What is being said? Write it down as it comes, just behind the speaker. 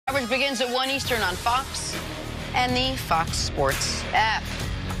coverage begins at 1 Eastern on Fox and the Fox Sports app.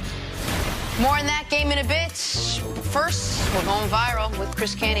 More on that game in a bit. First, we're going viral with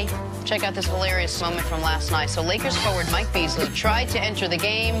Chris Canty. Check out this hilarious moment from last night. So Lakers forward Mike Beasley tried to enter the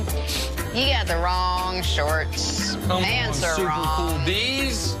game. He got the wrong shorts. Pants are wrong. Super cool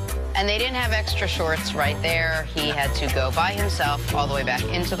D's. And they didn't have extra shorts right there. He had to go by himself all the way back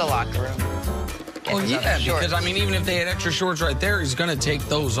into the locker room. Oh, yeah, because, I mean, even if they had extra shorts right there, he's going to take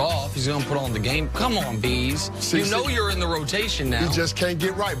those off. He's going to put on the game. Come on, Bees. You know you're in the rotation now. He just can't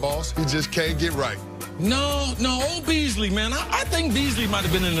get right, boss. He just can't get right. No, old Beasley, man. I think Beasley might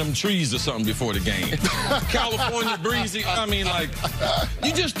have been in them trees or something before the game. California breezy. I mean, like,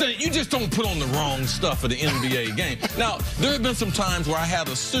 you just don't put on the wrong stuff for the NBA game. Now, there have been some times where I had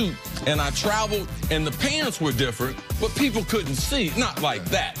a suit and I traveled and the pants were different, but people couldn't see. Not like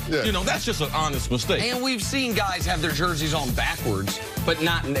that. Yeah. You know, that's just an honest mistake. And we've seen guys have their jerseys on backwards, but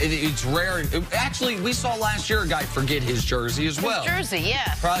not. It's rare. Actually, we saw last year a guy forget his jersey as well. His jersey,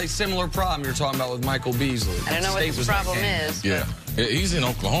 yeah. Probably similar problem you're talking about with Michael Beasley. I don't know what his problem is. Yeah. He's in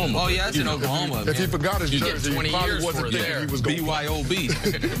Oklahoma. Oh, yeah, it's in Oklahoma. If he forgot his jersey, 20 he probably years wasn't thinking he was going to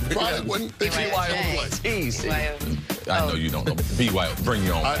BYOB. Probably wasn't thinking BYOB. I know you don't know. BYO. Bring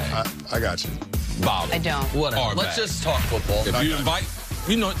your own bag. I got you. Bottle. I don't. Whatever. Let's just talk football. If you invite,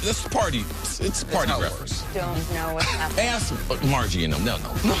 you know, this party, it's party reference. Don't know what's happening. Ask Margie and them. They'll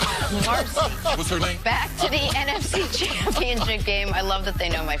know. Marcy. What's her name? Back to the NFC Championship game. I love that they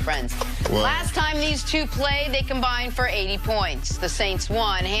know my friends. Well, last time these two played, they combined for 80 points. The Saints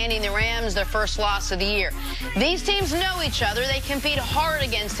won, handing the Rams their first loss of the year. These teams know each other. They compete hard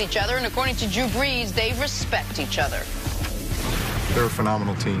against each other, and according to Drew Brees, they respect each other. They're a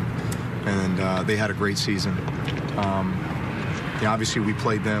phenomenal team, and they had a great season. Obviously, we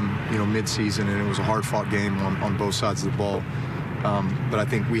played them, mid-season, and it was a hard-fought game on both sides of the ball. But I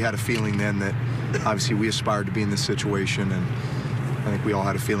think we had a feeling then that, obviously, we aspired to be in this situation, and I think we all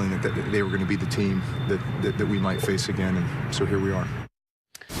had a feeling that they were going to be the team that we might face again, and so here we are.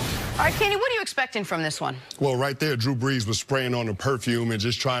 All right, Canty, what are you expecting from this one? Well, right there, Drew Brees was spraying on the perfume and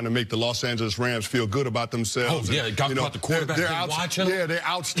just trying to make the Los Angeles Rams feel good about themselves. Oh, yeah, about the quarterback. They're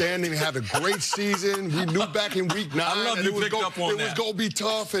outstanding. They had a great season. We knew back in week 9 I love and you picked up on that. It was going to be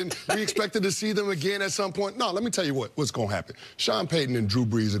tough, and we expected to see them again at some point. No, let me tell you what's going to happen. Sean Payton and Drew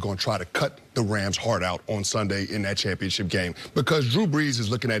Brees are going to try to cut the Rams' heart out on Sunday in that championship game because Drew Brees is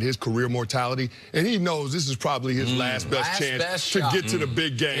looking at his career mortality, and he knows this is probably his last best chance to get to the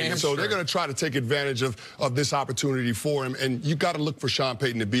big game. So they're going to try to take advantage of this opportunity for him, and you got to look for Sean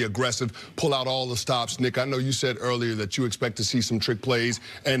Payton to be aggressive, pull out all the stops. Nick, I know you said earlier that you expect to see some trick plays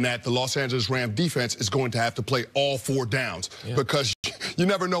and that the Los Angeles Rams defense is going to have to play all 4 downs because you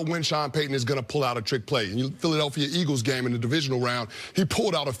never know when Sean Payton is going to pull out a trick play. In the Philadelphia Eagles game in the divisional round, he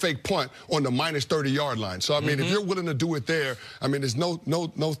pulled out a fake punt on the minus 30-yard line. So, I mean, if you're willing to do it there, I mean, there's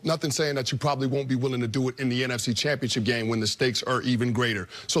nothing saying that you probably won't be willing to do it in the NFC Championship game when the stakes are even greater.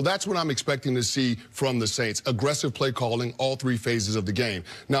 So that's what I'm expecting to see from the Saints. Aggressive play calling all 3 phases of the game.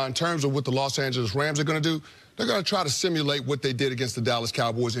 Now, in terms of what the Los Angeles Rams are going to do, they're going to try to simulate what they did against the Dallas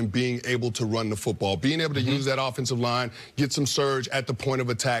Cowboys in being able to run the football, being able to use that offensive line, get some surge at the point of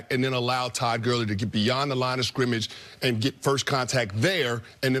attack, and then allow Todd Gurley to get beyond the line of scrimmage and get first contact there.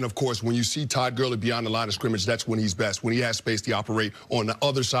 And then, of course, when you see Todd Gurley beyond the line of scrimmage, that's when he's best, when he has space to operate on the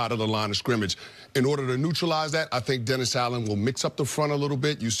other side of the line of scrimmage. In order to neutralize that, I think Dennis Allen will mix up the front a little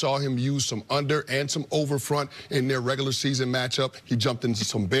bit. You saw him use some under and some over front in their regular season matchup. He jumped into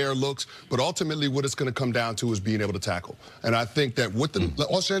some bear looks. But ultimately, what it's going to come down to is being able to tackle. And I think that what the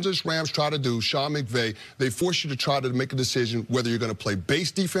Los Angeles Rams try to do, Sean McVay, they force you to try to make a decision whether you're going to play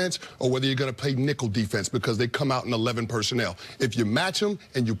base defense or whether you're going to play nickel defense because they come out in 11 personnel. If you match them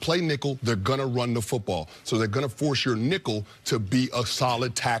and you play nickel, they're going to run the football. So they're going to force your nickel to be a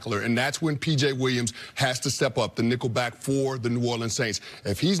solid tackler. And that's when P.J. Williams has to step up, the nickel back for the New Orleans Saints.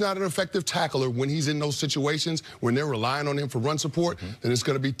 If he's not an effective tackler when he's in those situations, when they're relying on him for run support, then it's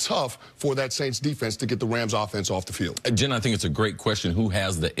going to be tough for that Saints defense to get the Rams offense off the field. Jen, I think it's a great question. Who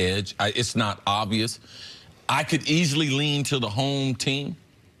has the edge? It's not obvious. I could easily lean to the home team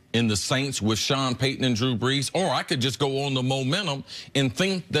in the Saints with Sean Payton and Drew Brees, or I could just go on the momentum and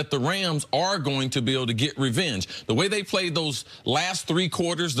think that the Rams are going to be able to get revenge. The way they played those last 3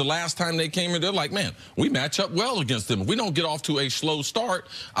 quarters, the last time they came in, they're like, man, we match up well against them. If we don't get off to a slow start,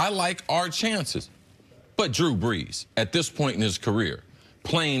 I like our chances. But Drew Brees, at this point in his career,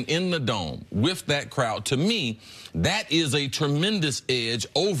 playing in the Dome with that crowd, to me, that is a tremendous edge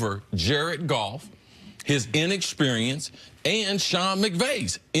over Jared Goff, his inexperience, and Sean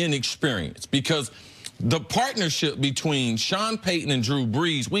McVay's inexperience. Because the partnership between Sean Payton and Drew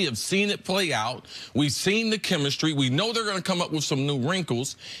Brees, we have seen it play out. We've seen the chemistry. We know they're going to come up with some new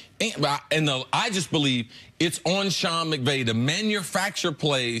wrinkles. I just believe it's on Sean McVay to manufacture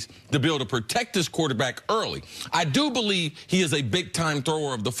plays to be able to protect his quarterback early. I do believe he is a big-time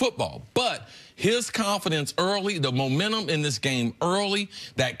thrower of the football, but his confidence early, the momentum in this game early,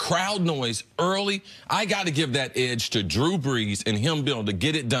 that crowd noise early, I got to give that edge to Drew Brees and him being able to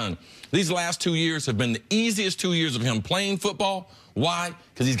get it done. These last 2 years have been the easiest 2 years of him playing football. Why?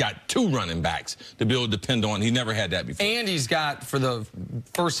 Because he's got 2 running backs to be able to depend on. He never had that before. And he's got, for the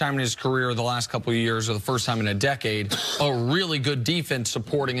first time in his career, the last couple of years, or the first time in a decade, a really good defense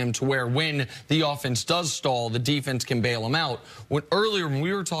supporting him to where when the offense does stall, the defense can bail him out. Earlier when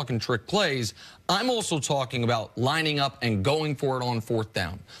we were talking trick plays, I'm also talking about lining up and going for it on 4th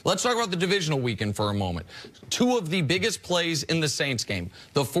down. Let's talk about the divisional weekend for a moment. 2 of the biggest plays in the Saints game,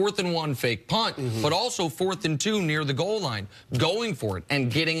 the 4th and 1 fake punt, but also 4th and 2 near the goal line, going for it and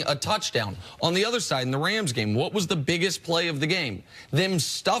getting a touchdown. On the other side, in the Rams game, what was the biggest play of the game? Them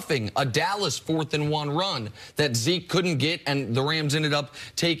stuffing a Dallas 4th and 1 run that Zeke couldn't get, and the Rams ended up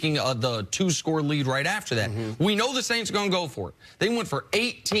taking the 2-score lead right after that. We know the Saints are going to go for it. They went for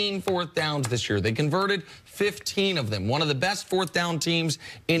 18 4th downs this year. They converted 15 of them. One of the best 4th down teams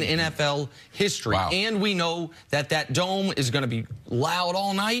in NFL history. Wow. And we know that that dome is going to be loud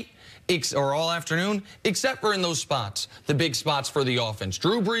all night or all afternoon, except for in those spots, the big spots for the offense.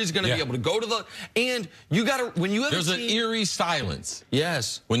 Drew Brees is going to be able to go to the, and you got to, when you have There's an eerie silence.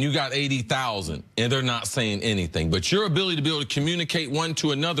 Yes. When you got 80,000 and they're not saying anything. But your ability to be able to communicate one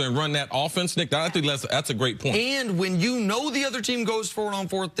to another and run that offense, Nick, I think that's a great point. And when you know the other team goes for it on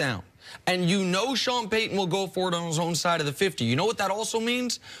 4th down, and you know Sean Payton will go for it on his own side of the 50. You know what that also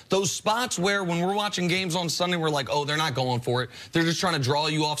means? Those spots where when we're watching games on Sunday, we're like, oh, they're not going for it. They're just trying to draw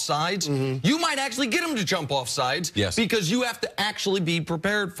you off sides. You might actually get them to jump off sides because you have to actually be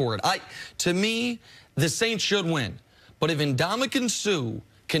prepared for it. To me, the Saints should win. But if Ndamukong Suh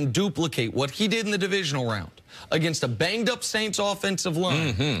can duplicate what he did in the divisional round against a banged-up Saints offensive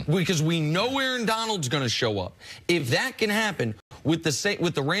line, because we know Aaron Donald's going to show up. If that can happen with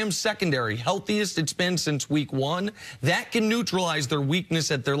the Rams secondary, healthiest it's been since week 1, that can neutralize their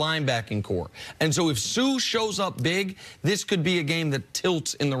weakness at their linebacking core. And so if Suh shows up big, this could be a game that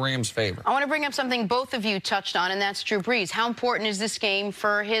tilts in the Rams' favor. I want to bring up something both of you touched on, and that's Drew Brees. How important is this game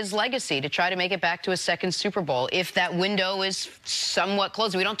for his legacy to try to make it back to a 2nd Super Bowl if that window is somewhat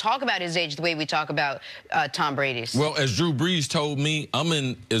closed? We don't talk about his age the way we talk about Tom Brady's. Well, as Drew Brees told me, I'm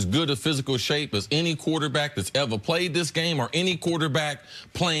in as good a physical shape as any quarterback that's ever played this game or any quarterback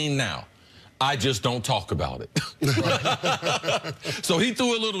playing now. I just don't talk about it. So he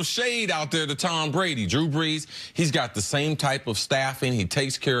threw a little shade out there to Tom Brady. Drew Brees, he's got the same type of staffing. He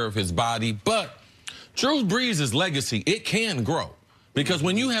takes care of his body. But Drew Brees' legacy, it can grow. Because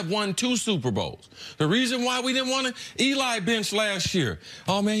when you have won 2 Super Bowls, the reason why we didn't want to, Eli benched last year.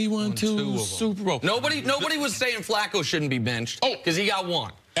 Oh, man, he won 2 Super Bowls. Nobody was saying Flacco shouldn't be benched because he got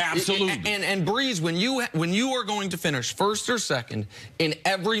 1. Absolutely. And Brees, when you are going to finish 1st or 2nd in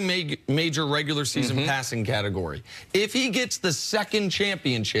every major regular season passing category, if he gets the 2nd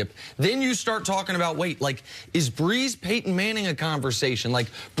championship, then you start talking about, wait, like, is Brees Peyton Manning a conversation? Like,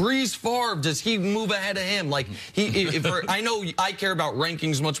 Brees Favre, does he move ahead of him? Like, I know I care about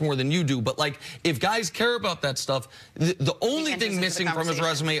rankings much more than you do, but, like, if guys care about that stuff, the only thing missing from his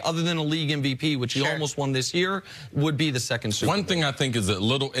resume, other than a league MVP, which he almost won this year, would be the 2nd Super Bowl. One thing I think is a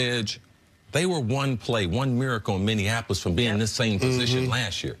little edge. They were one play, one miracle in Minneapolis from being in this same position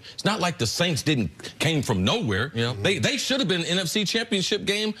last year. It's not like the Saints came from nowhere. They should have been an NFC Championship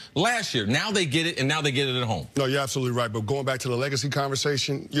game last year. Now they get it, and now they get it at home. No, you're absolutely right. But going back to the legacy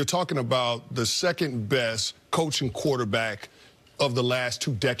conversation, you're talking about the 2nd best coaching quarterback of the last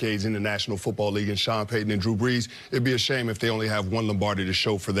 2 decades in the National Football League, in Sean Payton and Drew Brees. It'd be a shame if they only have 1 Lombardi to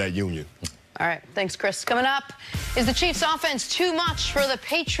show for that union. All right, thanks, Chris. Coming up, is the Chiefs' offense too much for the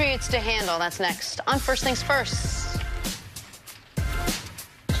Patriots to handle? That's next on First Things First.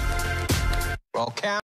 Well,